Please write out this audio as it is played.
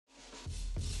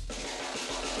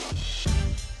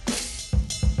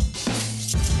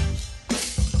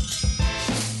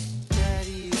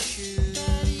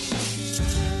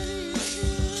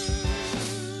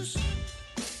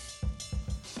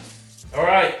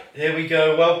Alright, here we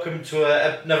go. Welcome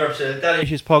to another episode of the Daddy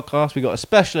Issues podcast. We've got a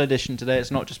special edition today.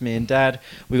 It's not just me and Dad.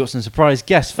 We've got some surprise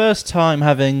guests. First time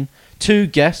having two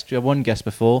guests. We had one guest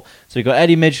before. So we've got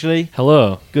Eddy Midgley.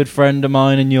 Hello. Good friend of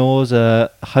mine and yours.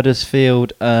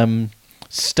 Huddersfield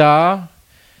star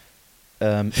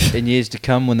in years to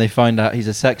come when they find out he's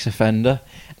a sex offender.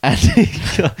 And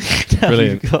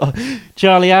Brilliant. You've got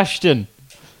Charlie Ashton.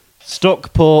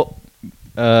 Stockport...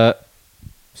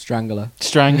 Strangler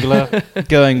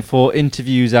going for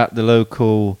interviews at the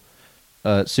local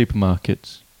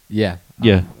supermarkets. Yeah.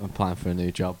 Yeah. I'm applying for a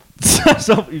new job. That's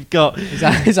what we've got. Is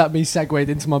that me segued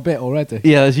into my bit already?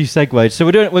 Yeah, as you segued. So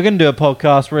we're going to do a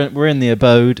podcast. We're in the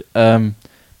abode, and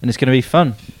it's going to be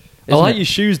fun. I like your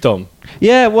shoes, Dom.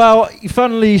 Yeah, well,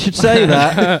 funnily you should say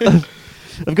that.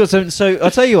 I've got some. So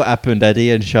I'll tell you what happened, Eddie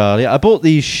and Charlie. I bought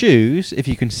these shoes, if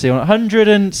you can see, on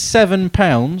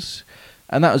 £107,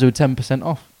 and that was with 10%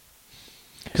 off.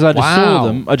 Because I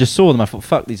just saw them. I thought,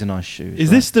 fuck, these are nice shoes. Is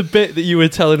this the bit that you were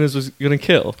telling us was going to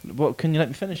kill? What? Can you let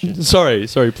me finish it? Sorry,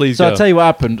 please So go. I'll tell you what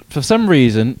happened. For some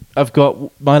reason, I've got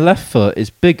my left foot is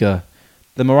bigger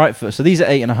than my right foot. So these are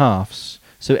 8.5s.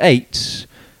 So 8's a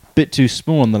bit too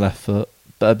small on the left foot,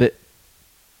 but a bit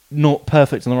not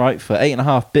perfect on the right foot.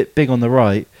 8.5, bit big on the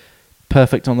right,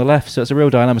 perfect on the left. So it's a real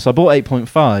dilemma. So I bought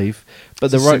 8.5,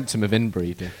 but It's a symptom of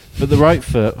inbreeding. But the right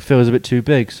foot feels a bit too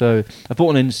big. So I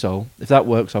bought an insole. If that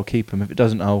works, I'll keep them. If it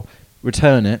doesn't, I'll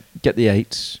return it, get the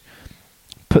 8s,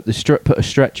 put a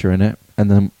stretcher in it,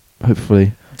 and then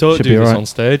hopefully Don't should do be this right. on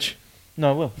stage. No,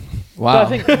 I will. Wow. But I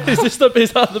think Is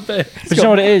that the bit? but you know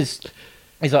what it is?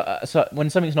 It's like, so when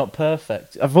something's not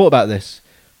perfect, I've thought about this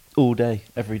all day,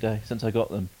 every day since I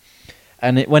got them.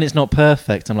 And when it's not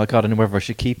perfect, I'm like, I don't know whether I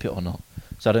should keep it or not.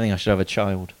 So I don't think I should have a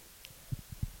child.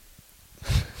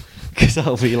 Because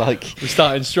I'll be like, We're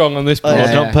starting strong on this oh, pod. it's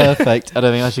Yeah. not perfect. I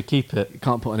don't think I should keep it. You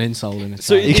can't put an insole in it.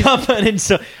 So You can't put an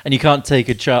insole, and you can't take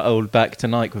a child back to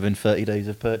Nike within 30 days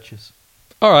of purchase.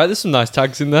 All right, there's some nice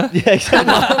tags in there. Yeah,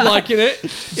 exactly. I'm liking it.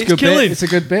 it's It's good killing. Bit. It's a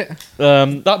good bit.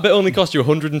 That bit only cost you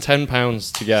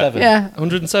 £110 to get. Seven. Yeah.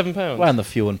 £107. Well, and the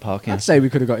fuel and parking. I'd say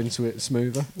we could have got into it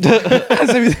smoother.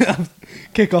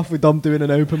 Kick off with Dom doing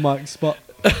an open mic spot.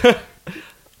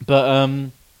 But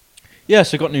yeah,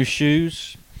 so I got new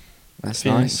shoes. That's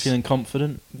feeling, nice. Feeling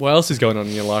confident. What else is going on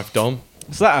in your life, Dom?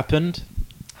 So that happened.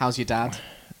 How's your dad?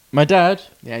 My dad.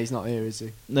 Yeah, he's not here, is he?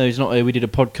 No, he's not here. We did a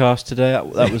podcast today.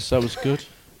 That was good.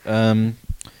 And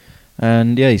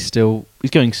yeah, he's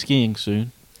going skiing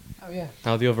soon Oh, yeah.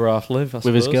 How the other half live, I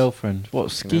with his suppose. girlfriend. What,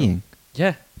 skiing?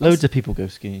 Yeah. Loads of people go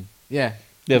skiing. Yeah.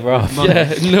 The other half.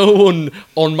 Yeah, no one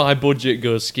on my budget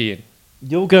goes skiing.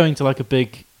 You're going to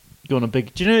do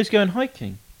you know he's going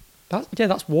hiking?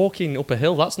 That's walking up a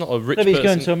hill. That's not a rich No, but he's person.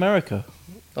 going to America.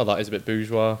 Oh, that is a bit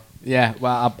bourgeois. Yeah,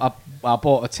 well, I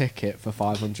bought a ticket for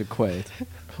 £500,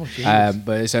 Oh, jeez.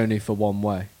 but it's only for one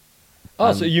way.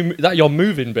 So you're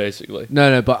moving basically.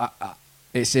 No, but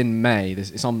it's in May.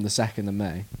 It's on the 2nd of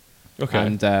May. Okay.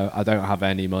 And I don't have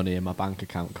any money in my bank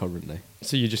account currently.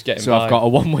 So you're just getting. So I've got a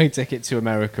one-way ticket to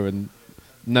America and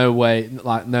no way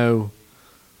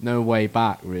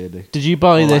back really. Did you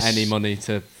buy Or, this? any money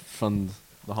to fund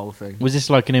the whole thing? Was this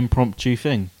like an impromptu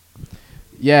thing?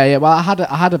 Yeah. Well, I had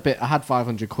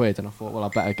 £500 and I thought, well, I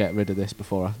better get rid of this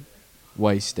before I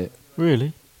waste it.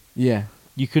 Really? Yeah.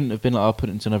 You couldn't have been like, I'll put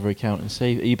it into another account and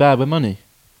save. Are you bad with money?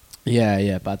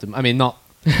 Yeah. Bad. I mean, not.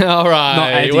 All right.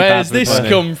 Not Eddy Where's bad with this money.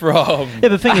 come from? Yeah,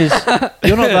 the thing is,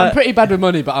 you're not I'm that. pretty bad with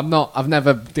money, but I'm not. I've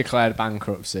never declared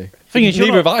bankruptcy. Thing is, you're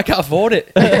Neither not, have I. can't afford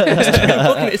it.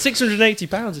 It's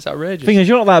 £680. It's outrageous. thing is,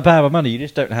 you're not that bad with money. You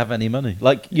just don't have any money.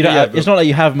 Like you don't. Yeah, It's not like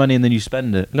you have money and then you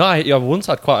spend it. No, I once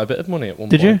had quite a bit of money at one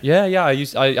Did point. you? Yeah. I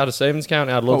had a savings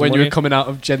account. I had But loads when of you money. were coming out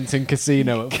of Genting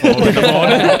Casino at 4 in the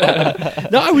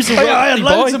morning. No, I was a I had wealthy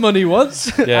loads boy. of money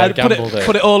once. Yeah, I'd gambled it.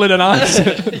 put it all in an ice.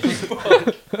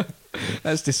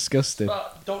 That's disgusting.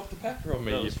 Dr. Pepper on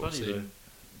me. That was you funny, pussy.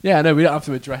 Yeah, no, we don't have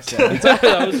to address it.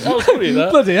 that was funny.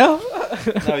 That. Bloody hell.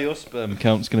 Now your sperm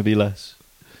count's going to be less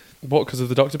What? Because of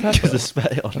the Dr. Pepper? because the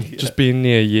spit on you. Just being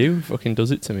near you fucking does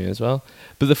it to me as well.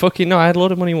 But I had a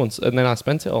lot of money once and then I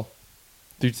spent it all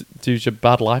due to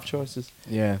bad life choices.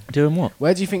 Yeah. Doing what?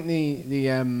 Where do you think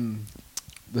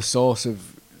the source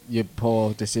of your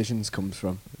poor decisions comes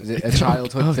from? Is it a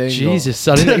childhood thing? Jesus,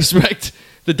 I didn't expect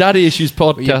the Daddy Issues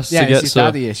podcast Yeah, to get it's so.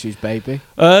 daddy issues, baby.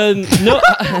 No,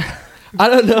 I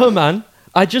don't know, man.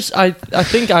 I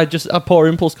think I pour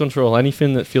impulse control.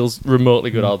 Anything that feels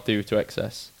remotely good, I'll do to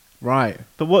excess. Right.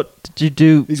 But what did you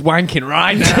do? He's wanking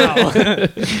right now.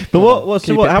 But what?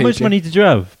 Keep it How much PG. money did you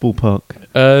have?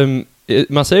 Ballpark.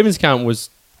 My savings account was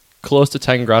close to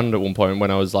 10 grand at one point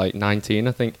when I was like 19,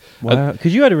 I think. Wow,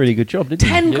 because you had a really good job, didn't you?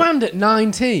 10 grand at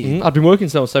 19? I'd been working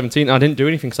since I was 17. I didn't do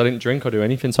anything because I didn't drink or do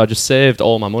anything, so I just saved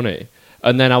all my money.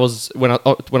 And then when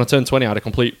I turned 20, I had a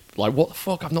complete, like, what the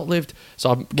fuck, I've not lived. So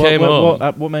I came home.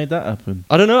 What made that happen?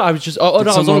 I don't know, I was just, I was on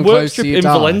a someone work close to trip you in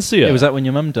die? Valencia. Yeah, was that when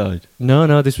your mum died?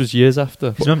 No, this was years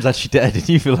after. His mum's actually dead, and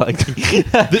you feel like...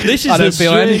 This is I the don't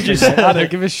feel anything. strangest I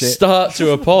don't give a shit. start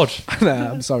to a pod. No,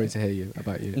 I'm sorry to hear you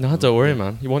about you. No, don't worry,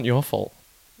 man. It wasn't your fault.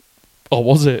 Or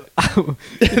was it?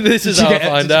 This is Did how you I get-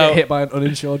 find did you out. get hit by an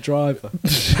uninsured driver.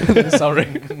 Sorry.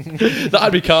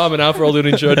 That'd be karma now for all the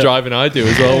uninsured driving I do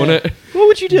as well, wouldn't it? What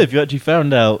would you do if you actually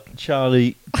found out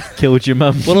Charlie killed your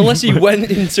mum? Well, unless he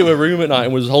went into a room at night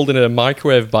and was holding a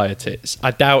microwave by her tits,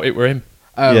 I doubt it were him.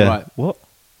 Oh, Yeah. right. What?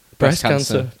 Breast Breast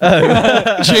cancer.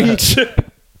 cancer. Jinx.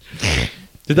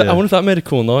 Did that, Yeah. I wonder if that made a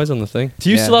cool noise on the thing. Do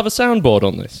you Yeah. still have a soundboard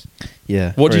on this?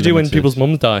 Yeah. What do you very do when limited. people's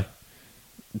mums die?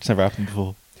 It's never happened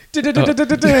before. Rewind. I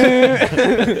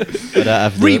don't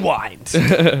have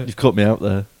the- You've caught me out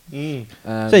there.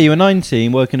 So you were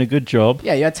 19, working a good job.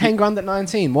 Yeah, you had 10 grand at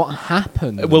 19. What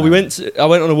happened? Well, man? I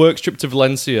went on a work trip to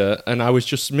Valencia and I was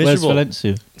just Where's miserable.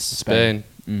 Valencia? Spain.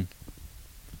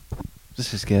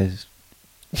 This is scares.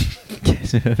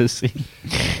 Scares I've ever seen.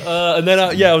 And then,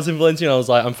 I was in Valencia and I was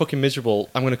like, I'm fucking miserable.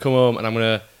 I'm going to come home and I'm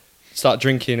going to start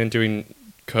drinking and doing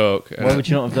coke. Why would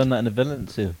you not have done that in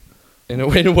Valencia? In a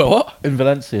what? In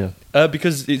Valencia.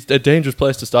 Because it's a dangerous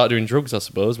place to start doing drugs, I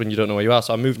suppose, when you don't know where you are.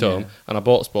 So I moved home and I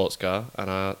bought a sports car and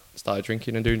I started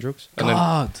drinking and doing drugs. And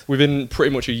God. then within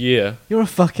pretty much a year. You're a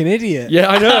fucking idiot. Yeah,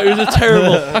 I know. It was a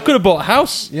terrible. I could have bought a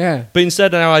house. Yeah. But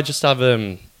instead now I just have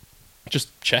just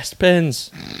chest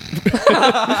pains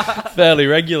fairly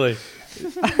regularly.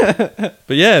 But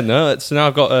yeah, no. So now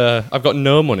I've got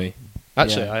no money.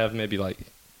 Actually, Yeah. I have maybe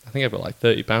I think I've got like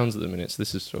 £30 at the minute. So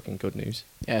this is fucking good news.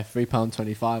 Yeah,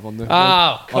 £3.25 on the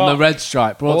Oh, on the red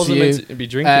stripe. I Brought to wasn't you. meant to be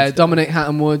drinking. today. Dominic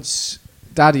Hattonwood's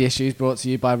Daddy Issues brought to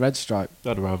you by Red Stripe.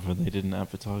 I'd rather they didn't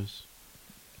advertise.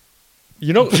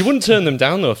 You wouldn't turn them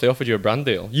down though if they offered you a brand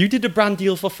deal. You did a brand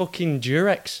deal for fucking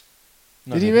Durex.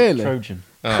 Did you really? Trojan.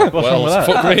 Oh, What's wrong with that?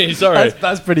 fuck me. Sorry.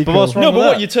 That's pretty But cool. what's wrong No, with but that?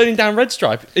 what? You're turning down Red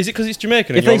Stripe? Is it because it's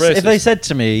Jamaican If and you're they, racist? if they said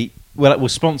to me, well, we'll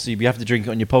sponsor you, but you have to drink it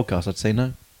on your podcast, I'd say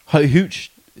no.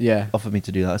 Hooch Yeah. offered me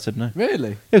to do that. I said no. Yeah,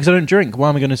 Really? because I don't drink. Why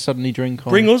am I going to suddenly drink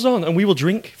on... Bring us on and we will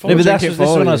drink. For No, but you. that's drink it this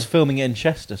is for when I you. was filming it in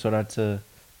Chester, so I had to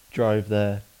drive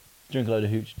there, drink a load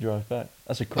of hooch and drive back.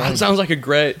 That's a crime. That sounds like a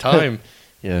great time.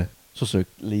 Yeah. It's also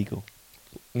legal.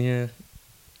 Yeah.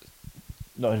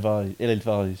 Not advised.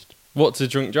 Ill-advised. What, to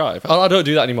drink drive? I don't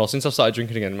do that anymore since I've started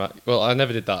drinking again. Well, I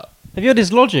never did that. Have you had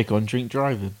his logic on drink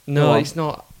driving? No, Go on. it's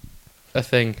not a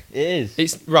thing. It is.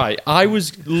 It's right. I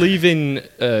was leaving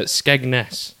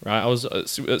Skegness. Right, I was at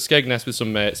Skegness with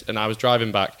some mates, and I was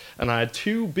driving back, and I had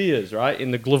 2 beers right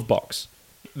in the glove box.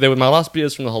 They were my last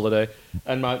beers from the holiday,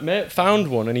 and my mate found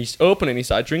one, and he opened it, and he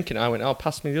started drinking. I went, "Oh,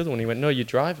 pass me the other one." He went, "No, you're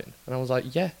driving," and I was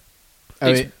like, "Yeah."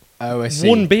 It's I see.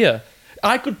 one beer.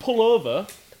 I could pull over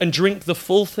and drink the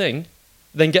full thing,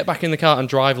 then get back in the car and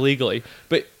drive legally.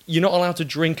 But you're not allowed to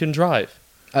drink and drive.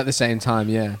 At the same time,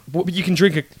 yeah. But you can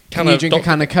drink a can Can of you drink a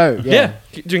can of Coke? Yeah,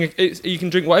 you can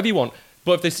drink whatever you want.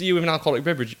 But if they see you with an alcoholic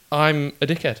beverage, I'm a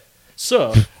dickhead.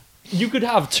 So you could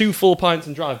have 2 full pints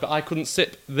and drive, but I couldn't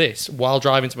sip this while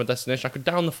driving to my destination. I could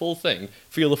down the full thing,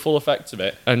 feel the full effects of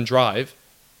it, and drive.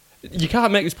 You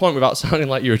can't make this point without sounding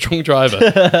like you're a drunk driver.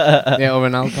 Yeah, or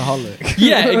an alcoholic.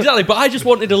 Yeah, exactly. But I just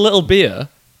wanted a little beer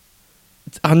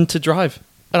and to drive,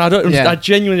 and I don't. Yeah. I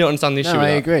genuinely don't understand the issue. No, with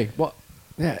I that. agree. What?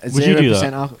 Yeah, Would you do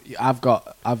 0%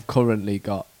 alcohol. I've currently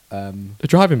got A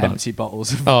driving ban. empty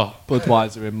bottles of Oh,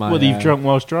 Budweiser in my. What, you've drunk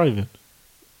whilst driving?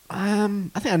 I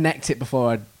think I necked it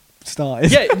before I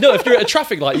started. yeah. No, if you're at a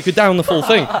traffic light, you could down the full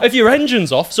thing. If your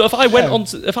engine's off, so if I went on,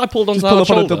 if I pulled onto Just the pull hard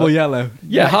up on a shoulder, double yellow.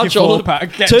 Yeah, neck hard your shoulder,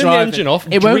 4-pack, get turn the driving. engine off.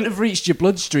 It won't drink- have reached your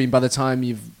bloodstream by the time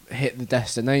you've hit the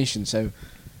destination. So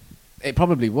it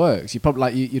probably works. You'd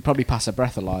probably pass a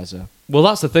breathalyzer. Well,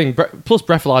 that's the thing. Plus,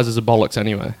 breathalyzers are bollocks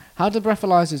anyway. How do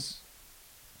breathalyzers?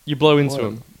 You blow into work?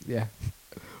 them. Yeah,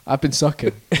 I've been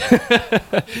sucking.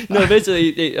 No,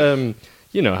 basically,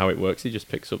 you know how it works. He just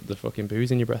picks up the fucking booze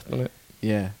in your breath, doesn't it?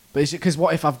 Yeah, but it's because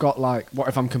what if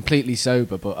I'm completely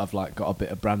sober but I've got a bit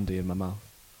of brandy in my mouth?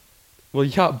 Well,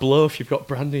 you can't blow if you've got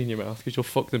brandy in your mouth because you'll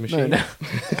fuck the machine.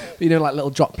 No. Like little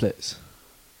droplets.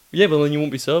 Yeah, but then you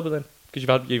won't be sober then because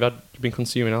you've been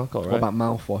consuming alcohol, right? What about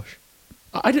mouthwash?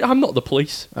 I'm not the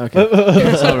police. Okay.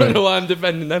 I don't know why I'm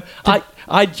defending them.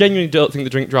 I genuinely don't think the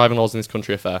drink driving laws in this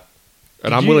country are fair.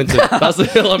 And I'm willing to... That's the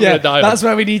hill I'm going to die on. That's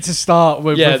where we need to start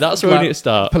with. Yeah, that's where we need to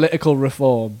start. Political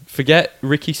reform. Forget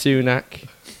Ricky Sunak.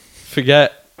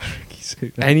 Forget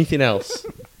anything else.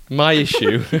 My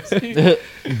issue.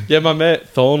 Yeah, my mate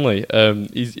Thornley.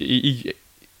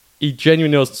 He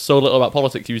genuinely knows so little about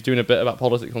politics. He was doing a bit about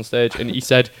politics on stage, and he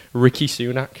said Rishi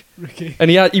Sunak. Ricky.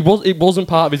 And it wasn't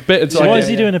part of his bit until So I why get- is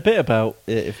he doing a bit about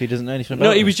it if he doesn't know anything about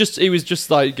No, it? it was just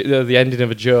like the ending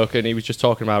of a joke, and he was just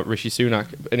talking about Rishi Sunak,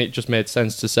 and it just made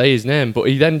sense to say his name. But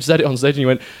he then said it on stage, and he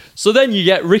went, "So then you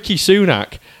get Rishi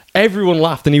Sunak." Everyone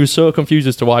laughed, and he was so confused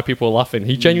as to why people were laughing.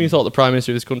 He genuinely thought the Prime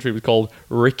Minister of this country was called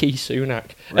Rishi Sunak.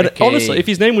 And Ricky. honestly, if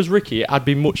his name was Ricky, I'd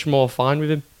be much more fine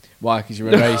with him. Why? Because you're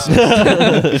a racist.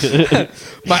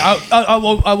 Mate,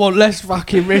 I want less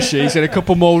fucking Rishis and a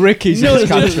couple more Rickies in this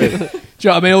country. Do you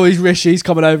know what I mean? All these Rishis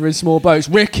coming over in small boats.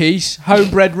 Rickies,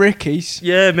 homebred Rickies.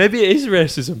 Yeah, maybe it is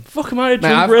racism. Fuck, am I a Mate,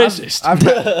 drunk racist?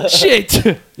 I've-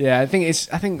 Shit! yeah, I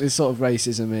think there's sort of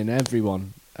racism in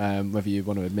everyone, whether you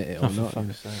want to admit it or Oh, for not.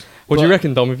 fuck's sake. What do you But-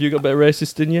 reckon, Dom? Have you got a bit of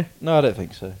racist in you? No, I don't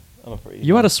think so. I'm a pretty.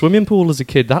 You had a swimming pool as a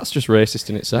kid. That's just racist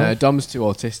in itself. Dom's too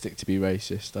autistic to be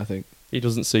racist. I think He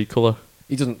doesn't see colour.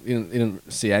 he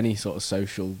doesn't see any sort of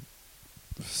social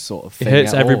sort of He thing.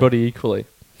 hates at all. everybody equally.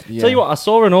 Yeah. Tell you what, I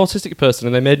saw an autistic person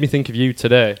and they made me think of you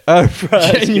today. Oh,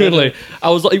 right. Genuinely, I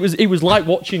was. It was like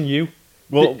watching you.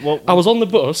 What? I was on the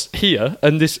bus here,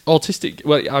 and this autistic.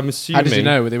 Well, I'm assuming. How did you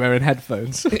know? Were they wearing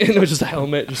headphones? No, just a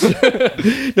helmet.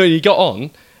 No, he got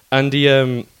on, and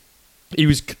he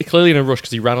was clearly in a rush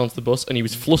because he ran onto the bus and he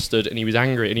was flustered and he was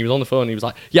angry and he was on the phone and he was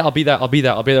like, "Yeah, I'll be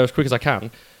there as quick as I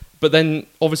can." But then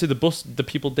obviously the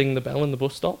people ding the bell and the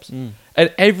bus stops, and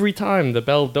every time the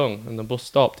bell dung and the bus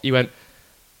stopped, he went,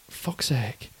 "Fuck's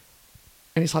sake."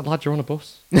 And it's like, lad, you're on a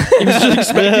bus. He was just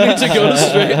expecting it to go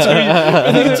straight to me.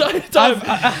 And the entire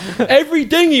time, every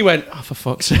ding he went, "Oh, for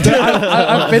fuck's sake."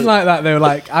 I've been like that though.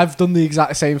 Like I've done the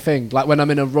exact same thing. Like when I'm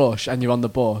in a rush and you're on the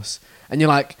bus and you're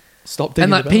like, Stop dinging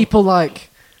and like the bell.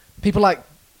 people like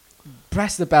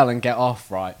press the bell and get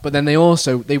off, right? But then they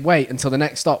wait until the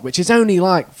next stop, which is only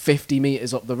like 50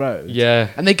 meters up the road. Yeah.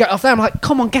 And they get off there. I'm like,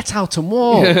 come on, get out and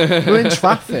walk. We're in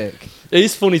traffic. It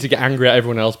is funny to get angry at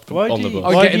everyone else Why on do the you,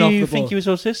 bus. Oh, why getting do off you the think bus. he was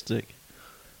autistic?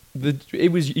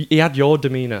 He had your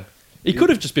demeanour. He could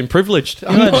have just been privileged.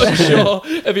 I'm not sure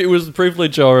if it was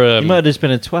privilege or. He might have just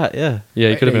been a twat. Yeah. Yeah,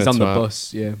 he could have He's been on the twat.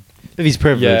 bus. Yeah. If he's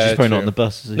privileged, Yeah, he's probably not true. on the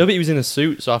bus. Is he? No, but he was in a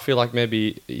suit, so I feel like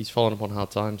maybe he's fallen upon hard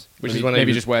times. Which is when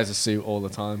maybe he just wears a suit all the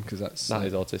time because that's that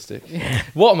is autistic.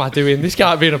 What am I doing? This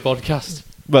can't be in a podcast.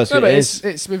 Well, that's No, what but it is.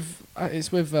 it's with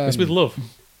It's with love.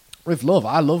 with love.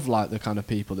 I love like the kind of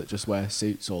people that just wear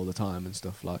suits all the time and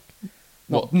stuff like.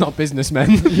 What? Not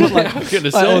businessmen. But like, I was gonna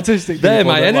like say, autistic they're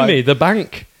people my that, enemy, Like, the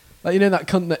bank. like you know that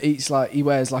cunt that eats like he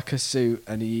wears like a suit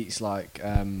and he eats like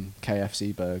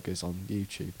KFC burgers on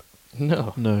YouTube.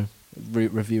 No. No,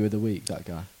 Review of the week. That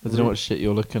guy. I don't know what shit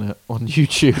you're looking at on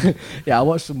YouTube. Yeah, I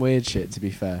watched some weird shit. To be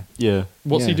fair. Yeah.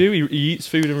 What's he Yeah. do? He eats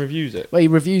food and reviews it. Well, he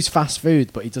reviews fast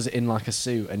food, but he does it in like a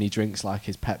suit and he drinks like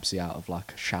his Pepsi out of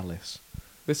like a chalice.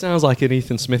 This sounds like an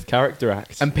Ethan Smith character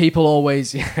act. And people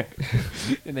always, yeah.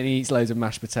 And then he eats loads of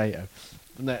mashed potato.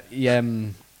 And that,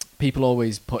 people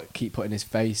always keep putting his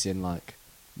face in like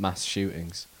mass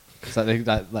shootings. It's like,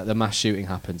 like the mass shooting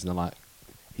happens, and they're like,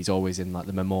 he's always in like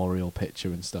the memorial picture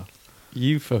and stuff.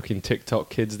 You fucking TikTok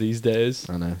kids these days.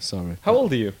 I know. Sorry. How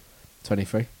old are you?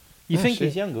 23. You Oh, think shit.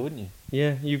 he's younger, wouldn't you?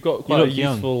 Yeah, you've got quite You a look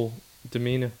young. youthful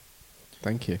demeanour.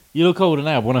 Thank you. You look older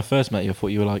now. When I first met you, I thought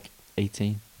you were like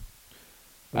 18.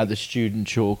 At the Student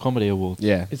Short Comedy Awards.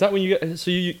 Yeah. Is that when you get...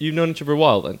 So you've known each other a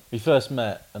while then? We first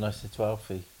met, and I said to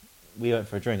Alfie, we went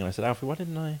for a drink, and I said, Alfie, why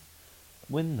didn't I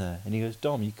win there? And he goes,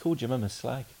 Dom, you called your mum a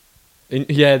slag.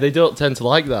 Yeah, they don't tend to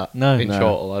like that. No. In No.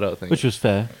 Chortle, I don't think. Which was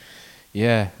fair.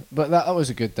 Yeah. But that was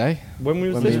a good day. When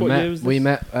was When this? we What met, year was this? we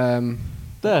met.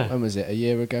 There. When was it? A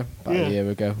year ago. About Yeah. a year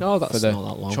ago. Oh, that's for the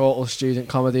not that long. Chortle Student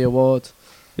Comedy Award.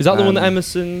 Is that the one that Um,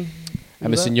 Emerson...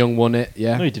 Emerson Young won it.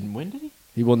 Yeah. No, he didn't win, did he?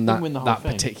 He won Didn't that win the whole that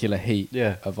thing. particular heat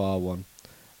Yeah. of our one.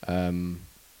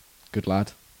 Good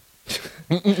lad.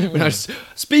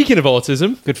 Speaking of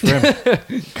autism... Good for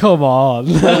him. Come on.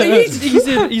 he's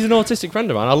an autistic friend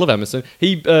of mine. I love Emerson.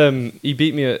 He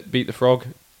beat me at Beat the Frog,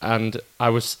 and I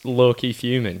was low key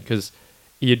fuming because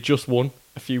he had just won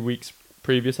a few weeks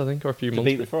previous, I think, or a few to months.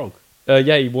 beat the frog.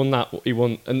 Yeah, he won that. He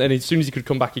won, and then as soon as he could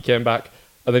come back, he came back,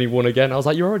 and then he won again. I was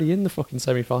like, "You're already in the fucking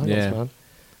semi-finals, Yeah. man."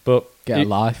 But Get a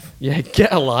life. Yeah,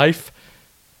 get a life.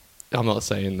 I'm not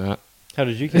saying that. How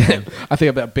did you get him? I think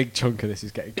I bet a big chunk of this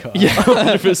is getting cut. Yeah,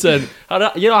 100%. I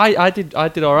did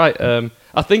all right.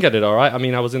 I think I did all right. I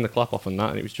mean, I was in the clap off on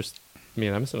that, and it was just me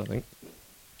and Emerson, I think.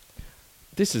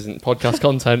 This isn't podcast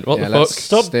content. What Yeah, the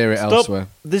fuck? let's steer it elsewhere.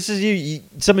 This is you.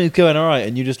 Something's going all right,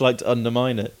 and you just like to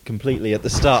undermine it completely at the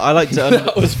start. I like to.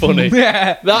 That was funny.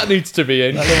 Yeah, That needs to be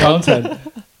in. content.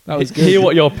 That was good. Hear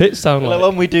what your pitch sound like like.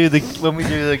 when we do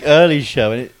the early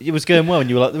show, and it was going well, and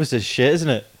you were like, "This is shit, isn't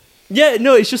it?" Yeah,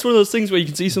 no, it's just one of those things where you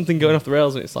can see something going off the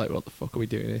rails, and it's like, what the fuck are we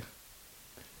doing here?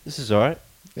 This is all right.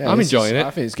 Yeah, I'm this enjoying it.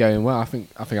 I think it's going well. I think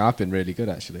I've been really good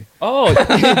actually. Oh,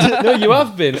 no, you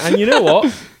have been, and you know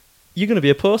what? You're going to be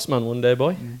a postman one day,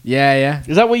 boy. Yeah.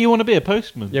 Is that what you want to be, a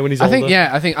postman? Yeah, when he's I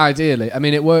older. think ideally. I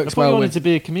mean, it I works thought you well wanted with. to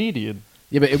be a comedian.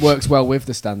 Yeah, but it works well with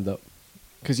the stand-up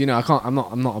because I can't. I'm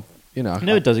not. A,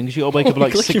 No, it doesn't, because you got to wake up at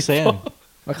like What are you 6 a.m.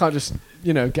 I can't just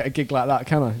get a gig like that,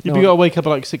 can I? You've got to wake up at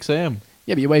like 6 a.m.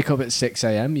 Yeah, but you wake up at 6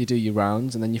 a.m. You do your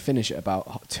rounds, and then you finish at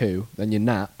about 2. Then you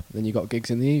nap. Then you got gigs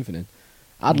in the evening.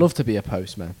 I'd love to be a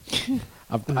postman.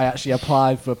 I actually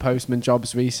applied for postman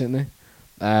jobs recently,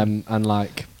 and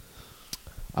like,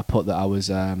 I put that I was,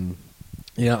 how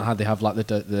they have like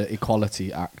the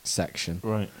Equality Act section,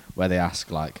 Right. where they ask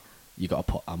like, you got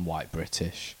to put I'm white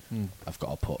British. Mm. I've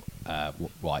got to put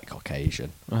white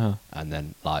Caucasian, Uh-huh. and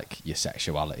then like your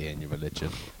sexuality and your religion.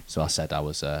 So I said I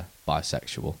was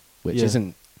bisexual, which Yeah.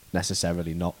 isn't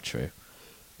necessarily not true.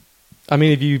 I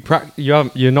mean, if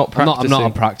you're not practicing. I'm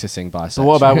not a practicing bisexual. So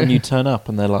what about when you turn up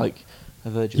and they're like,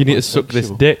 "I've heard You need to bisexual." suck this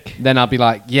dick. Then I'll be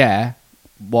like, yeah,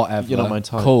 whatever. You're not my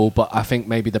type. Cool, but I think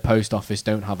maybe the post office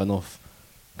don't have enough.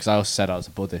 Because I also said I was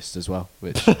a Buddhist as well.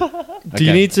 Which Do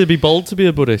you need to be bold to be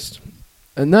a Buddhist?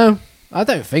 No, I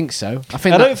don't think so. I I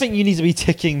don't that's- think you need to be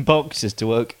ticking boxes to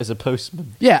work as a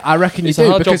postman. Yeah, I reckon It's you a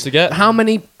do. hard job because to get. How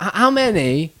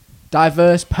many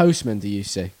diverse postmen do you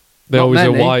see? They Not always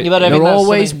are many. white. Yeah, but I don't They're think that's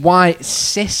always something- white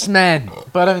cis men.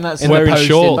 But I don't think that's In the Wearing posting.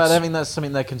 shorts. But I don't think that's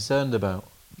something they're concerned about.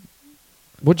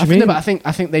 What do I you think, mean? no, but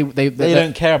I think they They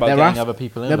don't care about they're getting af- other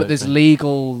people in. No, but I there's think.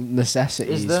 legal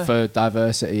necessities Is there? for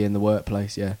diversity in the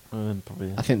workplace. Yeah,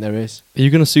 Probably. I think there is. Are you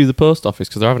going to sue the post office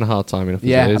because they're having a hard time enough?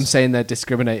 Yeah, as I'm saying they're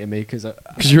discriminating me because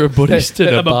you're a Buddhist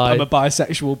and I'm a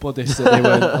bisexual Buddhist that they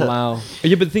won't allow.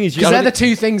 Yeah, but the thing is, you Because they're gotta the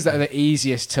two things that are the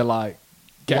easiest to like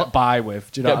get What? by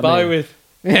with. Do you know get what I by mean? with.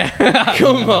 Yeah,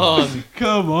 Come on.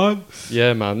 come on.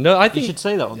 Yeah, man. No, I You think should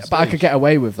say that on stage. But I could get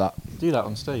away with that. do that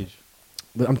on stage.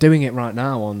 But I'm doing it right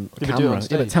now on Yeah, but do it camera. on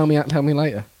Yeah, but stage. tell me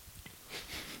later.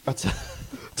 That's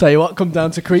Tell you what, come down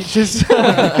to Creatures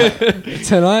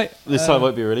tonight. this site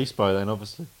won't be released by then,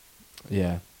 obviously.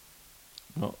 Yeah.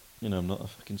 I'm not a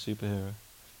fucking superhero.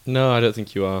 no, I don't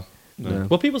think you are. No.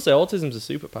 Well, people say autism's a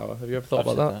superpower. Have you ever thought I've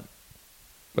about said that?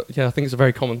 But yeah, I think it's a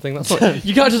very common thing. That's not,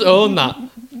 you can't just own that.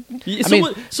 I mean,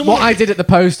 what I did at the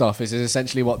post office is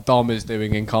essentially what Dom is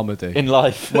doing in comedy. In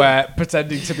life. where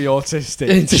pretending to be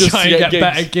autistic Just to try to and get get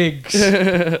better gigs.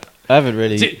 I haven't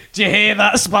really. do you hear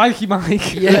that, Spiky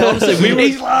Mike? Yeah, honestly,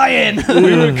 He's lying.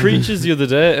 we were at Creatures the other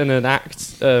day, and an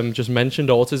act just mentioned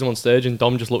autism on stage, and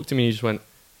Dom just looked at me and he just went,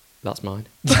 "That's mine."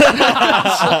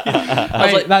 I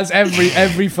was like, that's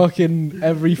every fucking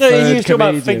no, third you was talking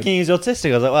about comedian. thinking he's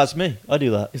autistic. I was like, well, that's me. I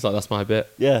do that. He's like, "That's my bit.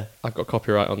 Yeah, I've got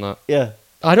copyright on that." yeah,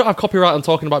 I don't have copyright on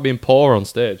talking about being poor on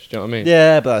stage. Do you know what I mean?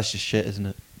 yeah. But that's just shit, isn't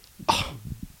it?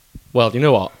 Well, you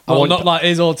know what? Well, not like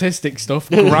his autistic stuff.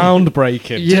 Groundbreaking.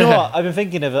 Do you know Yeah. what? I've been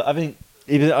thinking of it. I think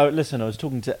listen. I was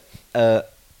talking to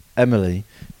Emily,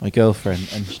 my girlfriend,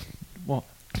 and what?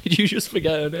 Did you just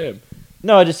forget her name?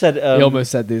 No, I just said. He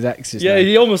almost said his ex's Yeah, name.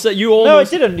 he almost said you No, I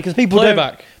almost. didn't because people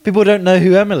Playback. don't know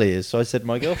who Emily is. So I said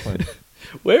my girlfriend.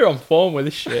 We're on form with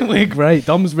this shit. We're great.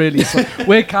 Dom's really...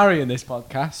 we're carrying this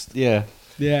podcast. Yeah.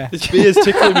 Yeah. This beer's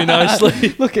tickling me nicely.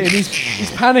 Look at him. He's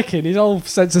panicking. His whole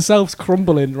sense of self's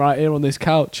crumbling right here on this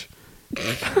couch.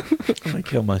 I'm gonna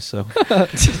kill myself.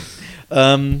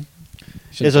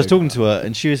 Yes, I was talking to her,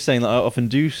 and she was saying that I often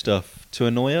do stuff to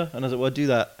annoy her, and I was like, "Well, I do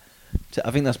that.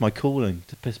 I think that's my calling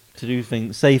to do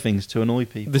things, say things to annoy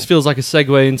people." This feels like a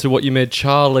segue into what you made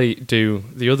Charlie do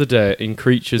the other day in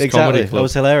Creatures exactly. Comedy That Club.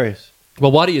 was hilarious.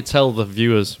 Well, why don't you tell the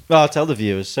viewers? Well, I'll tell the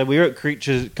viewers. So we were at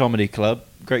Creatures Comedy Club,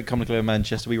 great comedy club in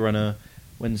Manchester. We run a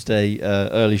Wednesday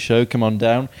early show. Come on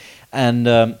down, and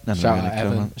Shout out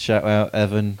Evan. Shout out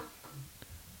Evan.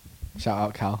 Shout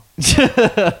out Cal.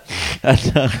 And,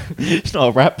 it's not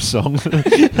a rap song.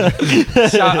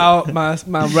 Shout out my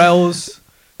Rels.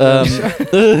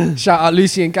 Shout out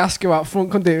Lucy and Gasco out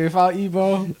front. Couldn't do it without you,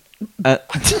 bro.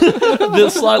 The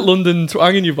slight London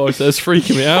twang in your voice there's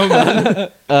freaking me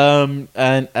out,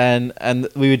 man. And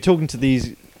we were talking to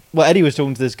these. Well, Eddie was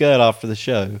talking to this girl after the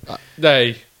show.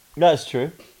 That's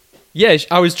true. Yeah,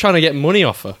 I was trying to get money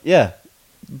off her. Yeah.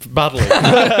 Badly.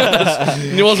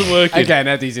 It wasn't working. Again,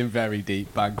 Eddie's in very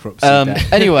deep bankruptcy.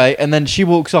 debt. Anyway, and then she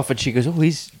walks off and she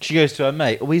goes, she goes to her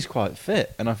mate, "Oh, he's quite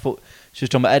fit." And I thought, she was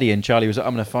talking about Eddie, and Charlie was like,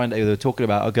 I'm going to find out who they were talking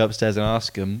about. I'll go upstairs and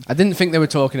ask them. I didn't think they were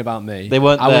talking about me. They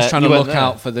weren't I was there. trying You to weren't look there.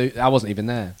 out for the... I wasn't even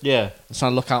there. Yeah. I was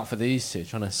trying to look out for these two,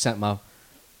 trying to set my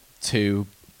two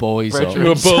boys Brethren. up. We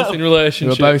were both in Who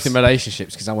relationships. are both in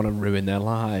relationships because I want to ruin their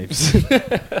lives.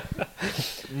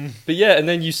 But yeah, and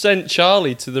then you sent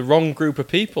Charlie to the wrong group of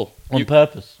people. On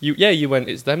purpose. You went,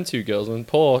 it's them two girls, and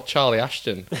poor Charlie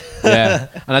Ashton. Yeah,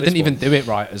 and I This didn't even one. do it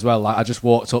right as well. Like I just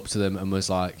walked up to them and was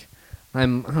like,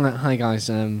 "Hi guys,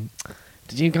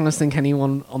 did you guys think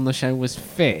anyone on the show was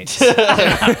fit?"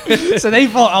 So they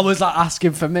thought I was like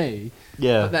asking for me,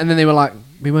 Yeah. and then they were like,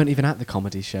 "We weren't even at the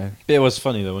comedy show." It was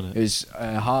funny though, wasn't It it? was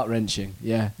heart wrenching.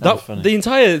 Yeah, That was funny. The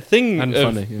entire thing And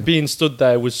of funny, yeah. being stood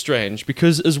there was strange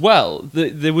because, as well,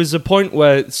 there was a point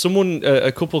where someone,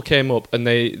 a couple came up and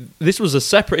this was a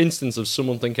separate instance of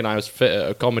someone thinking I was fit at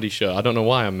a comedy show. I don't know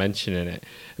why I'm mentioning it,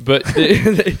 but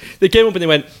they came up and they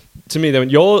went to me. They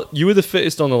went, "You were the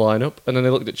fittest on the lineup," and then they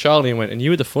looked at Charlie and went, "And you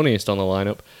were the funniest on the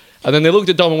lineup." And then they looked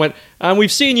at Dom and went, "And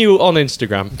we've seen you on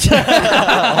Instagram.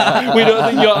 We don't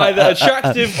think you're either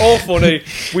attractive or funny.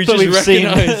 We But just we've seen-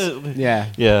 recognise." yeah.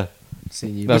 Yeah.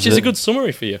 Seen you. That's Which is a it. good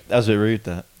summary for you. That was a bit rude,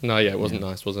 that. No, yeah, it wasn't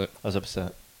nice, was it? I was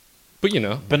upset. But you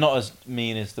know. But not as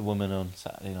mean as the woman on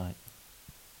Saturday night.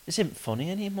 This isn't funny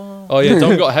anymore. Oh yeah,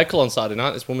 Dom got a heckle on Saturday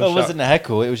night. This woman. Well, it shout- wasn't a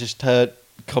heckle. It was just her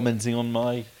commenting on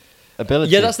my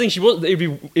ability. Yeah, that's the thing. She was.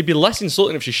 It'd be less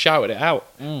insulting if she shouted it out.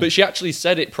 Mm. But she actually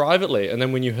said it privately, and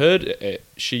then when you heard it,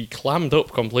 she clammed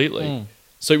up completely. Mm.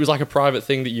 So it was like a private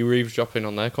thing that you were eavesdropping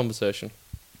on their conversation.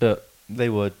 But they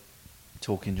were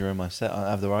talking during my set.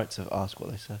 I have the right to ask what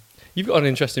they said. You've got an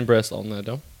interesting bracelet on there,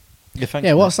 Dom. Yeah, thanks.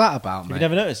 Yeah, mate. what's that about, Have mate? you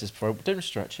never noticed this before? Don't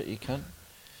stretch it, you can't.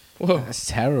 Whoa. That's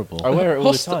terrible. I wear it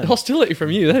all the time. Hostility from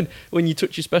you then when you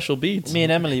touch your special beads. Me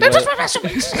and Emily Don't wear... touch my special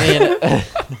beats! me, and,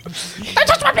 Don't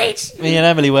touch my beats! me and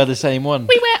Emily wear the same one.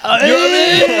 We wear.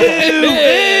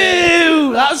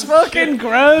 Ew, that's fucking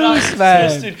gross,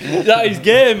 man. Disgusting. That is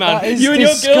gay, man. That is you and your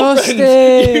disgusting.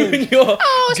 girlfriend. You and your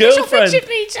Oh, special girlfriend. friendship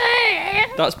beats!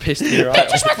 That's pissed me right Don't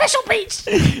touch off. my special beats!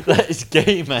 That is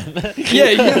gay, man. Yeah,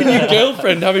 you and your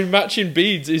girlfriend having matching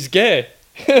beads is gay.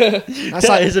 That's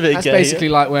That is a bit That's gay, basically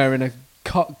like wearing a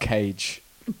cock cage.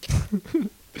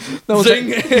 no, one's Zing.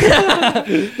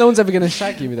 no one's ever going to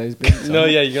shag you with those beads. No,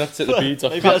 on. yeah, you're gonna have to take the beads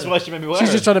off. Maybe that's why she made me wear She's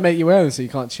it. just trying to make you wear them so you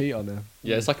can't cheat on her.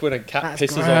 Yeah, it's like when a cat That's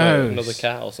pisses on gross. another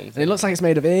cat or And something. it looks like it's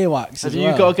made of earwax. Have as you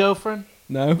well. got a girlfriend?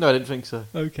 No. No, I didn't think so.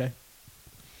 Okay.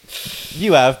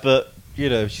 You have, but, you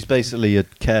know, she's basically a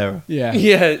carer. Yeah.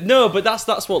 Yeah, no, but that's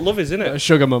what love is, isn't A it?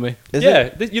 sugar mummy. Is Yeah,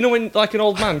 it? you know when like an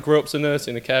old man grew up as a nurse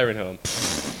in a caring home.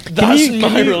 That's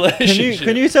my relationship.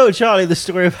 Can you tell Charlie the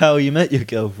story of how you met your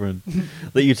girlfriend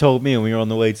that you told me when we were on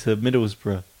the way to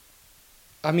Middlesbrough?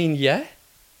 I mean, yeah.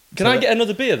 Can So- I get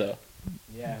another beer though?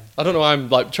 Yeah. I don't know. Why I'm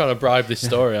like trying to bribe this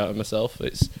story out of myself.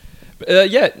 It's,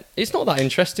 yeah, it's not that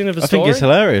interesting of a I story. think it's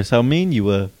hilarious how mean you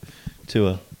were to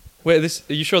her. Wait,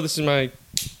 are you sure this is my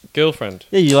girlfriend?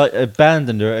 Yeah, you like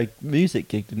abandoned her at a music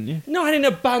gig, didn't you? No, I didn't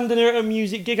abandon her at a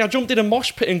music gig. I jumped in a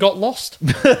mosh pit and got lost.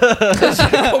 It's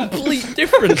a complete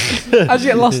difference. How'd you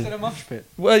get lost in a mosh pit?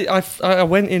 Well, I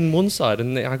went in one side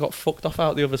and I got fucked off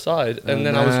out the other side, and Oh,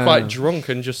 then I was no. quite drunk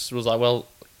and just was like, well,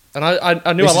 and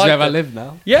I knew This I is liked where I it. live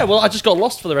now. Yeah, well, I just got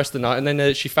lost for the rest of the night, and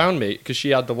then she found me because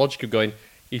she had the logic of going,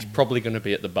 he's probably going to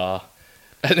be at the bar.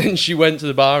 And then she went to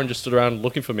the bar and just stood around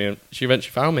looking for me, and she eventually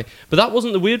found me. But that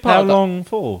wasn't the weird part. How of that. long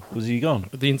for was you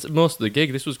gone? Most of the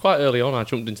gig. This was quite early on. I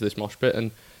jumped into this mosh pit, and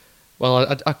well,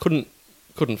 I couldn't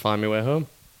find my way home.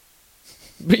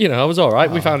 But you know, I was all right.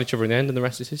 We found each other in the end, and the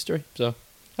rest is history. So,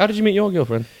 how did you meet your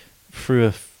girlfriend? Through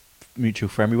a mutual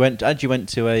friend. We actually went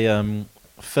to a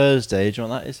Thursday. Do you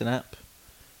know what that is? An app?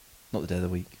 Not the day of the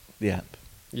week. The app.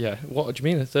 Yeah. What do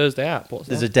you mean, a Thursday app? What's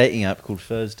There's a that? dating app called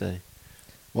Thursday.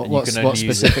 And you What can only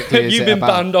use it. specifically is You've it been about?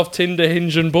 banned off Tinder,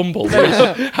 Hinge, and Bumble. You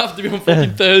have to be on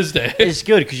fucking Thursday. It's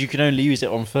good because you can only use it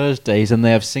on Thursdays, and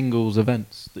they have singles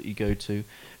events that you go to.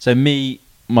 So me,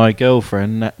 my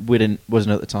girlfriend, wasn't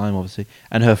at the time, obviously,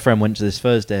 and her friend went to this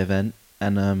Thursday event,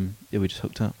 and yeah, we just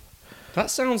hooked up. That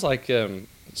sounds like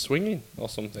swinging or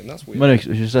something. That's weird. Well, no, 'cause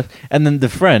it was just- and then the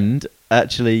friend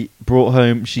actually brought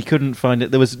home. She couldn't find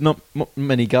it. There was not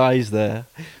many guys there,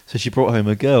 so she brought home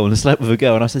a girl and slept with a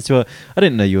girl. And I said to her, "I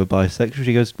didn't know you were bisexual."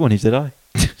 She goes, "Well, neither did I."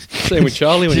 Same with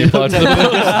Charlie when you applied for the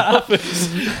post office.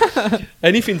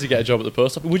 Anything to get a job at the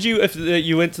post office. Would you, if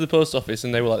you went to the post office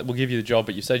and they were like, "We'll give you the job,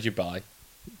 but you said you'd buy"?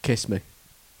 Kiss me.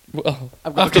 Well,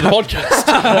 after the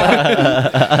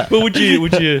podcast. Well,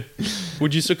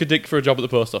 would you suck a dick for a job at the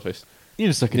post office?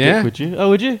 You'd suck a Yeah. dick, would you? Oh,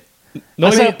 would you? No,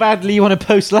 That's I how mean- badly you want to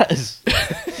post letters.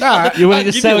 Nah, You're willing I'd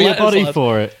to give sell you your letters, body lad.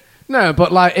 for it. No,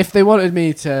 but like if they wanted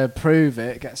me to prove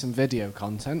it, get some video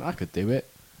content, I could do it.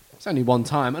 It's only one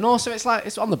time, and also it's like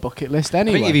it's on the bucket list I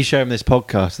anyway. think if you show them this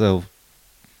podcast, they'll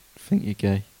think you're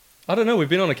gay. I don't know. We've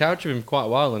been on a couch with him for quite a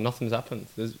while and nothing's happened.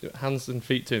 There's hands and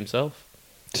feet to himself,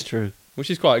 It's true. which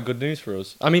is quite good news for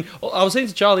us. I mean, I was saying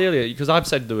to Charlie earlier, because I've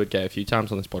said the word gay a few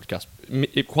times on this podcast,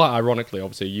 quite ironically,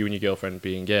 obviously, you and your girlfriend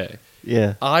being gay.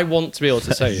 Yeah. I want to be able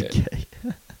to say it. Gay.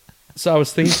 So I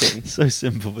was thinking, So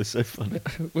simple, but so funny.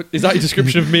 is that your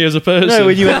description of me as a person? No,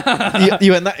 when you went,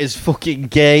 you went, that is fucking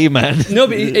gay, man. No,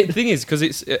 but the thing is, because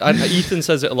Ethan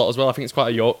says it a lot as well. I think it's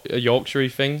quite a Yorkshire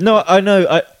thing. No, I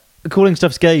know. Calling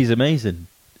stuff's gay is amazing.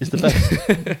 It's the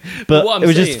best. But what I'm it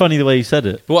was saying- just funny the way you said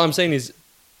it. But what I'm saying is,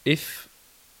 if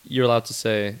you're allowed to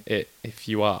say it, if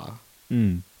you are,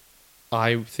 Mm.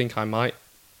 I think I might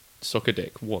suck a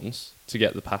dick once to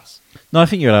get the pass. No, I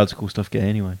think you're allowed to call stuff gay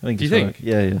anyway. I think. Do you it's think?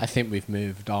 alright. Yeah. I think we've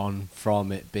moved on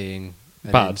from it being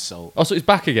an Bad. insult. Oh, so it's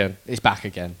back again. It's back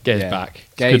again. Gay's Yeah. back.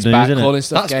 Gay's good news, back. isn't it? Calling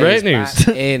stuff That's gay great is news.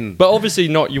 back in. But obviously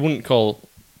not. You wouldn't call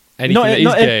anything that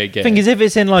is gay gay. Thing is, if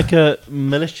it's in like a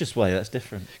malicious way, that's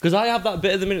different. Because I have that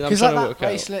bit of the minute that I'm Because trying like to that work out.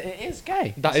 bracelet, it is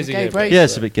gay. That It's is a gay bracelet. Yeah,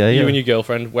 it's a bit gay. You Yeah. and your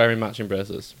girlfriend wearing matching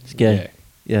bracelets. It's gay.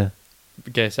 Yeah.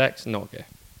 Gay sex, not gay.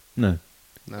 No.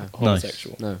 No.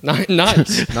 Homosexual. No. Nice.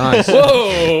 Nice.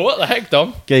 Whoa, what the heck,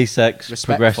 Dom? Gay sex,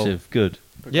 Respectful. progressive, good,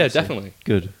 Yeah, definitely.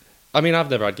 good. I mean, I've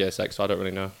never had gay sex, so I don't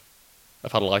really know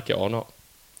if I'd like it or not.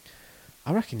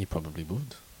 I reckon you probably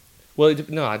would. Well,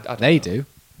 no, I don't They know. do.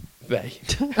 They.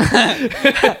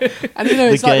 And you know,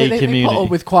 it's The like gay they put community. up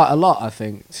with quite a lot, I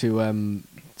think, to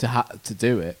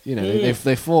do it. You know,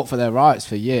 they fought for their rights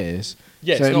for years.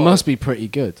 Yeah, so it's it not- must be pretty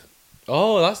good.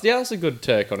 Oh, that's a good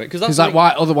take on it. Because Because like, why?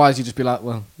 Otherwise, you just be like,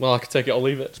 well, Well, I could take it or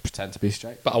leave it, just pretend to be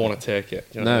straight. but I want to take it.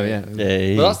 Do you know No, what I mean? yeah,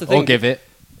 Yeah. But that's the thing. or give it.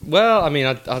 Well, I mean,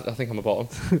 I think I'm a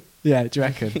bottom. Yeah, do you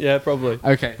reckon? Yeah, probably.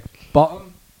 Okay,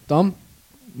 bottom, Dom,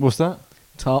 What's that?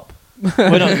 top.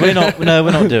 We're not. No,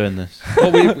 we're not doing this.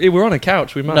 Well, we're on a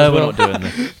couch. We might. No, as we're well. not doing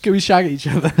this. Can we shag at each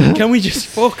other? Can we just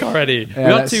fuck already? we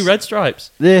got let's- 2 red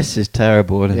stripes. This is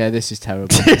terrible. Isn't it? Yeah, this is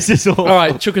terrible. This is awful. All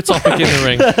right, chuck a topic in the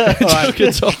ring. Chuck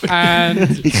a topic. And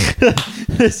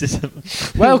This is.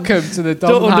 welcome to the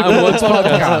Dom Don't Hatton Woods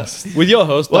undercut podcast. With your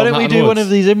host. Why Dom don't we Hatton do one Woods. of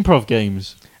these improv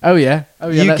games? Oh yeah,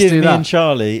 You let's give do me that. and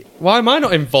Charlie. Why am I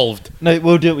not involved? No,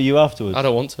 we'll do it with you afterwards. I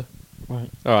don't want to. Right.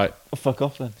 All right. Oh, fuck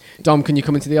off then. Dom, can you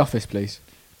come into the office, please?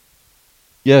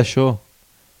 Yeah, sure.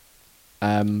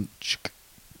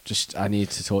 Just I need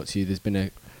to talk to you. There's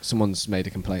been someone's made a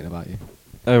complaint about you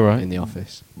Oh right. in the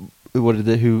office. What did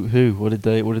they? Who? What did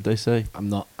they say? I'm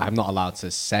not allowed to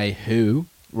say who,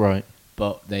 Right.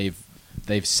 but they've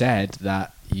said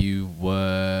that you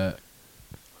were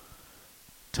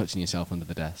touching yourself under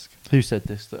the desk. Who said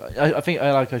this? I think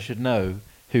I should know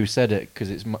who said it because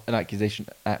it's an accusation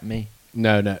at me.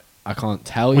 No, I can't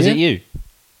tell Was you. it you?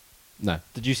 No,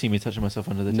 Did you see me touching myself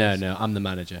under the no, desk? I'm the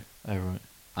manager. Oh right.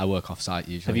 I work off site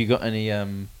usually. Have you got any?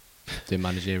 doing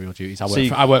managerial duties? So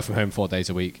you- I work from home 4 days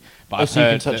a week. But Oh, I've so you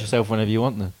can heard touch that- yourself whenever you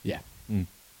want then. Yeah.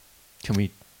 Can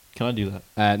I do that?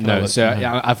 Uh, I no, work so from home?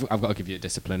 yeah, I've got to give you a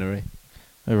disciplinary.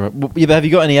 Oh right. Well, yeah, but have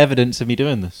you got any evidence of me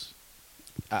doing this?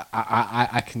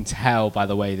 I can tell by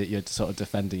the way that you're sort of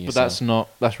defending But yourself.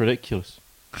 that's ridiculous.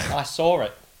 I saw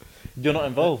it. You're not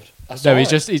involved. I saw No,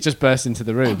 he's it. just burst into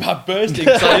the room. I'm bursting.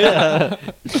 Hey,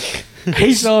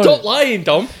 He saw stop it. lying,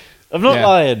 Dom. I'm not Yeah.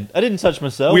 lying. I didn't touch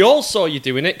myself. We all saw you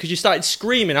doing it because you started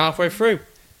screaming halfway through.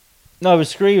 No, I was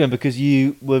screaming because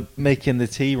you were making the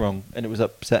tea wrong and it was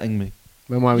upsetting me.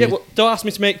 When were Yeah, you? well, don't ask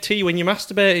me to make tea when you're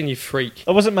masturbating, you freak.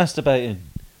 I wasn't masturbating.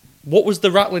 What was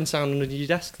the rattling sound under your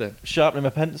desk then? Sharpening my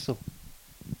pencil.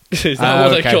 Is that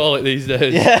what okay. they call it these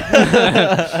days?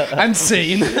 And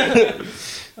scene.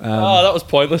 Oh, that was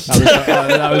pointless.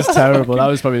 that was terrible.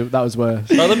 That was worse.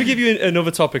 Right, let me give you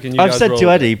another topic and you I've guys said roll to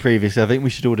with Eddie it. previously, I think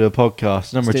we should all do a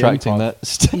podcast, and I'm Let's do retracting improv. that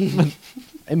statement.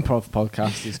 Improv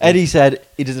podcast is good. Eddie said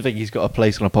he doesn't think he's got a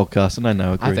place on a podcast, and I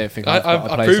now agree. I don't think I've got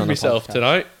a I place proved on a myself podcast.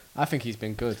 tonight. I think he's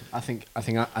been good. I think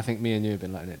me and you have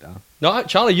been letting it down. No,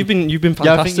 Charlie, you've been fantastic.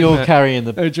 Yeah, I think you're mate. carrying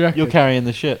the Oh, do you reckon? you're carrying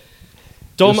the shit.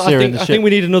 Dom, you're I steering think the I ship. think we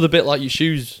need another bit like your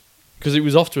shoes because it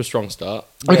was off to a strong start.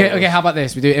 Okay. How about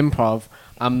this? We do improv.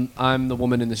 I'm the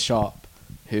woman in the shop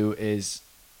who is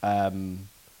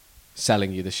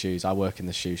selling you the shoes. I work in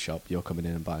the shoe shop. You're coming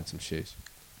in and buying some shoes.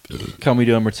 Can we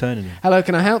do them returning them? Hello,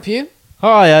 can I help you?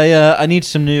 Hi, I need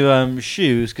some new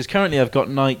shoes because currently I've got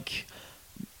Nike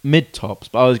mid tops,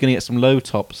 but I was going to get some low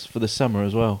tops for the summer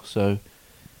as well. So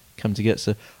come to get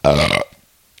some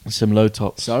low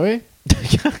tops. Sorry?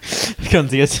 Come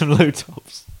to get some low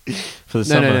tops for the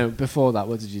summer. No. Before that,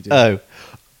 what did you do? Oh,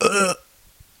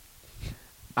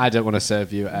 I don't want to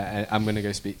serve you. I'm going to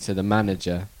go speak to the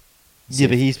manager. Yeah,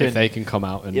 but he's if been. they can come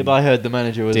out and Yeah, but I heard the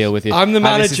manager was. deal with you. I'm the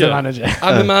This is the manager. manager.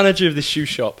 I'm the manager of this shoe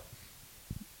shop.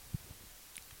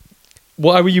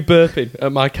 Why were you burping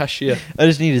at my cashier? I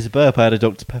just needed a burp. I had a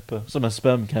Dr Pepper. So my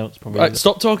sperm count's probably. Right,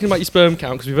 stop talking about your sperm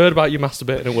count because we've heard about you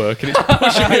masturbating at work and it's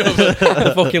pushing me over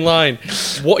the fucking line.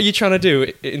 What are you trying to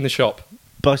do in the shop?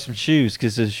 Buy some shoes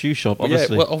because there's a shoe shop.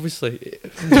 Obviously. Yeah, well, obviously,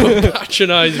 don't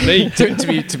patronise me.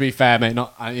 to be fair, mate,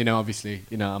 not obviously,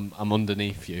 I'm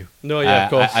underneath you. No, yeah, of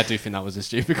course. I do think that was a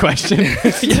stupid question.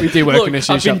 We do work Look, in a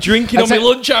shoe I've shop. been drinking on my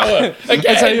lunch hour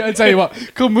again. I tell you what,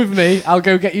 come with me. I'll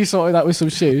go get you sorted out with some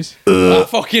shoes. I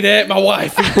fucking hate my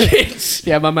wife and kids.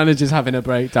 Yeah, my manager's having a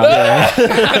breakdown.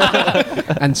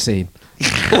 And scene.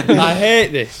 I hate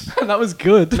this. That was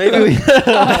good. Maybe we.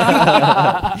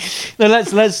 No,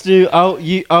 let's do.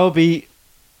 I'll be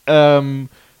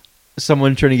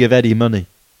someone trying to give Eddie money.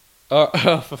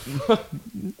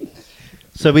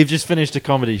 So we've just finished a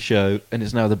comedy show and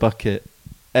it's now the bucket.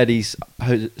 Eddie's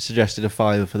suggested a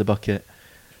 $5 for the bucket.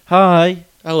 Hi.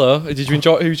 Hello. Did you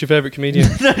enjoy? Who's your favourite comedian?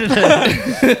 Do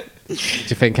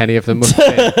you think any of them must be?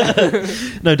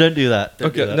 No, don't do that. Don't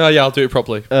Okay. do that. No, yeah, I'll do it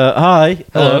properly. Hi.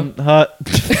 Hello. Hi.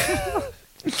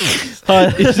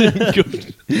 Hi.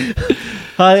 Good.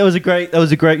 Hi. That was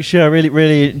a great show. I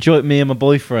really enjoyed. Me and my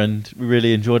boyfriend. We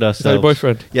really enjoyed ourselves. Is that your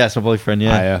boyfriend? Yeah, it's my boyfriend.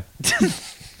 Yeah.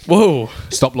 Whoa.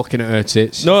 Stop looking at her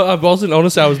tits. No, I wasn't.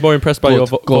 Honestly, I was more impressed by Good, your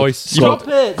good. voice. Stop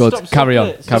it. Good. Stop Carry on.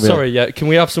 it. Carry on. Sorry, yeah. Can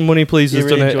we have some money, please? You Has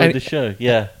really done enjoyed any, the show.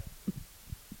 Yeah.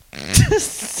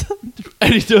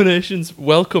 any donations?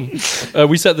 Welcome.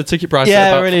 We set the ticket price. Yeah, at I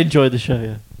about, really enjoyed the show.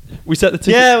 Yeah. we set the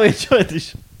ticket. Yeah, we enjoyed the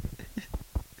show.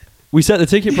 We set the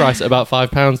ticket price at about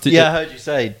 £5. Did Yeah, I heard you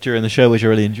say during the show, which I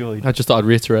really enjoyed. I just thought I'd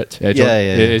reiterate. Yeah, Yeah,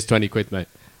 It is 20 quid, mate.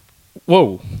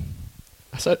 Whoa.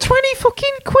 I said 20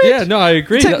 fucking quid. Yeah, no, I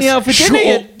agree. Take me out for dinner,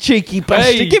 you cheeky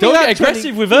bastard. Hey, Give me don't that get 20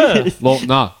 aggressive with her. Look,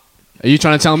 nah. Are you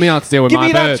trying to tell me how to deal with Give my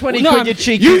me bird? that 20 No, quid, you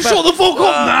cheeky You bastard. shut the fuck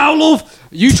up now, love.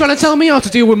 You trying to tell me how to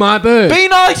deal with my bird? Be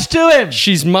nice to him.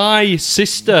 She's my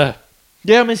sister.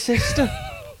 Yeah, my sister.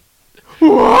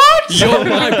 What? You're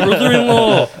my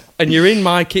brother-in-law, and you're in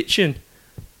my kitchen.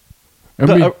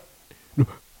 Don't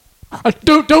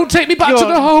take me back Go to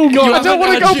on. the home. Go on, I don't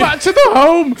want to haven't go had back to the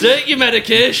home. Take your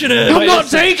medication. I'm not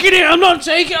taking it. I'm not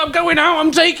taking it. I'm going out.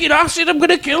 I'm taking acid. I'm going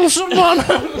to kill someone.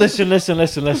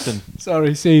 Listen.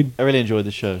 Sorry, scene. I really enjoyed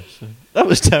the show. So. That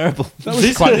was terrible. That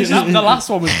was the last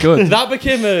one was good. That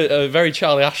became a very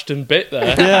Charlie Ashton bit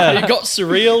there. Yeah. It got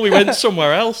surreal. We went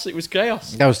somewhere else. It was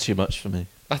chaos. That was too much for me.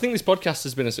 I think this podcast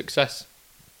has been a success.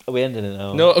 Are we ending it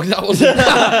now? No, that wasn't.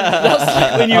 That's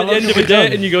like when you're at the end of a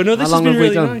date and you go, no, this How has long been have we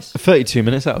really done? nice. 32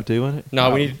 minutes, that'll do, won't it?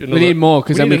 No, we need another, We need more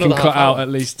because then we need can another cut half out hour. at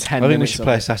least 10 I think we minutes. should of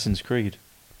play it. Assassin's Creed.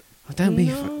 Oh, don't be.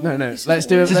 No. Let's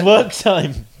do it. This is work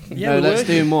time. Yeah, No, we're let's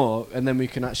working. do more, and then we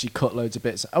can actually cut loads of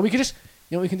bits. Oh, we could just.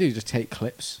 You know what we can do? Just take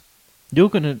clips. You're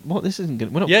gonna. What? This isn't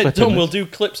gonna. We're not. Yeah, clipping Tom, we'll this. do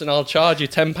clips and I'll charge you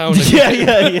 £10.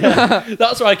 Yeah.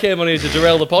 That's why I came on here to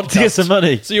derail the podcast. To get some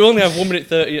money. So you only have 1 minute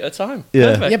 30 at a time.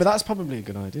 Yeah. Perfect. Yeah, but that's probably a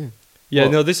good idea. Yeah,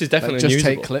 What? no, this is definitely Like, just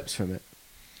usable. take clips from it.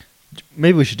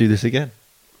 Maybe we should do this again.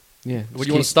 Yeah. Would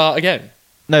you want to start again?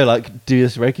 No, like do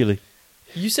this regularly.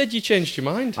 You said you changed your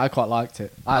mind. I quite liked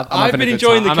it. I'm I've having a been good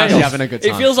enjoying time. the I'm chaos. actually having a good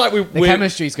time. It feels like the we're...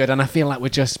 chemistry's good, and I feel like we're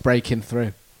just breaking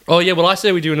through. Oh, yeah, well, I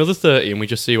say we do another 30 and we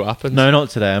just see what happens. No, not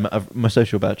today. My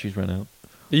social battery's run out.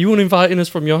 Are you uninviting us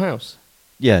from your house?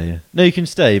 Yeah. No, you can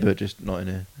stay, but just not in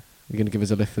here. You're going to give us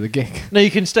a lift for the gig. No,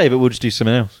 you can stay, but we'll just do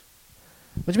something else.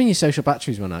 What do you mean your social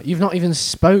batteries run out? You've not even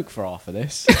spoke for half of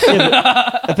this.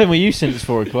 I've been with you since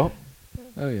 4 o'clock.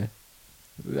 Oh, yeah.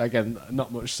 Again,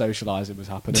 not much socialising was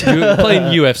happening. You were playing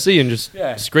UFC and just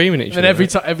Yeah. screaming at each And other.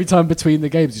 then every time between the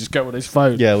games, you just go on his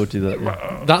phone. Yeah, we'll do that.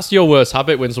 Yeah. That's your worst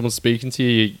habit when someone's speaking to you,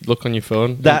 you look on your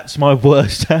phone. That's my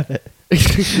worst habit.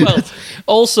 Well,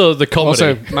 also the comedy.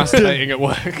 Also, masturbating at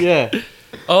work. Yeah.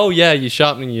 Oh, yeah, you're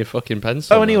sharpening your fucking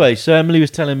pencil. Oh, anyway, so Emily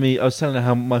was telling me, I was telling her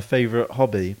how my favourite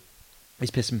hobby is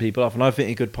pissing people off, and I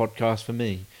think a good podcast for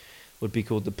me would be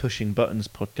called the Pushing Buttons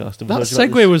podcast. Have I That told you about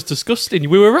segue this? was disgusting.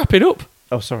 We were wrapping up.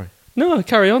 Oh, sorry. No,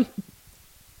 carry on.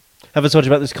 Have I told you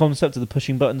about this concept of the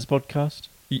Pushing Buttons podcast?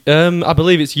 I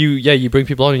believe it's you. Yeah, you bring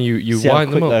people on and you See how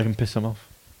wind them quickly I up. can piss them off.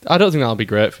 I don't think that'll be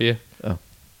great for you. Oh.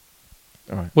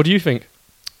 All right. What do you think?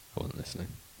 I wasn't listening.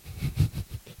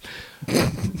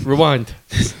 Rewind.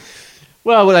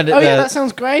 Well, we'll end it Oh, there. yeah, that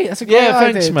sounds great. That's a great Yeah,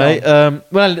 thanks, idea, mate. Dom.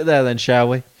 We'll end it there then, shall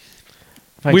we?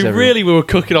 Thanks, We everyone. really were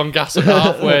cooking on gas at the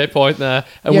halfway point there.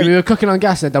 And Yeah, we were cooking on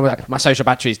gas, and then we're like, my social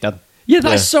battery's done. yeah,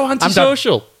 that's Yeah. so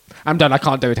antisocial. I'm done. I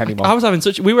can't do it anymore. I was having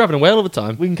such. We were having a whale of a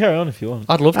time. We can carry on if you want.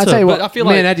 I'd love to. I'll tell you but what, I feel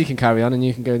me like and Eddie can carry on, and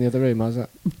you can go in the other room. How's that?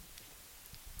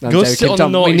 No, I'm Go joking, sit on the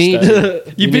Tom, we naughty need step.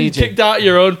 you. You've We been need you. kicked out of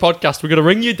your own podcast. We're going to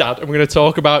ring your dad and we're going to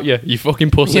talk about you. You fucking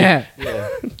pussy. Yeah.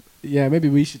 Yeah, maybe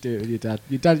we should do it with your dad.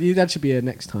 Your dad should be here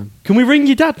next time. Can we ring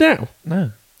your dad now?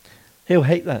 No. He'll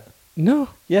hate that. No.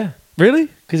 Yeah. Really?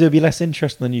 Because it'll be less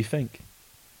interesting than you think.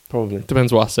 Probably.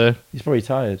 Depends what I say. He's probably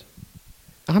tired.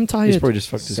 I'm tired. He's probably just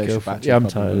fucked his Social girlfriend. battery Yeah, I'm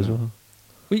problem, tired as isn't it? well.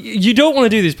 Well, you don't want to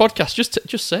do this podcast.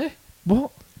 Just say.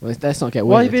 What? Well, let's not get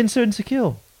Why are you weird. being so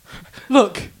insecure?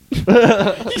 Look,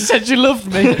 you said you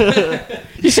loved me.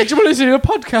 You said you wanted to do a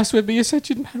podcast with me. You said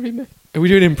you'd marry me. Are we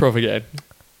doing improv again?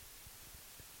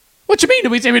 What do you mean? Are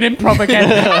we doing improv again?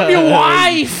 I'm your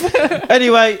wife.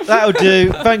 Anyway, that'll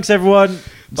do. Thanks, everyone.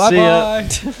 Bye See ya.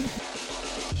 bye.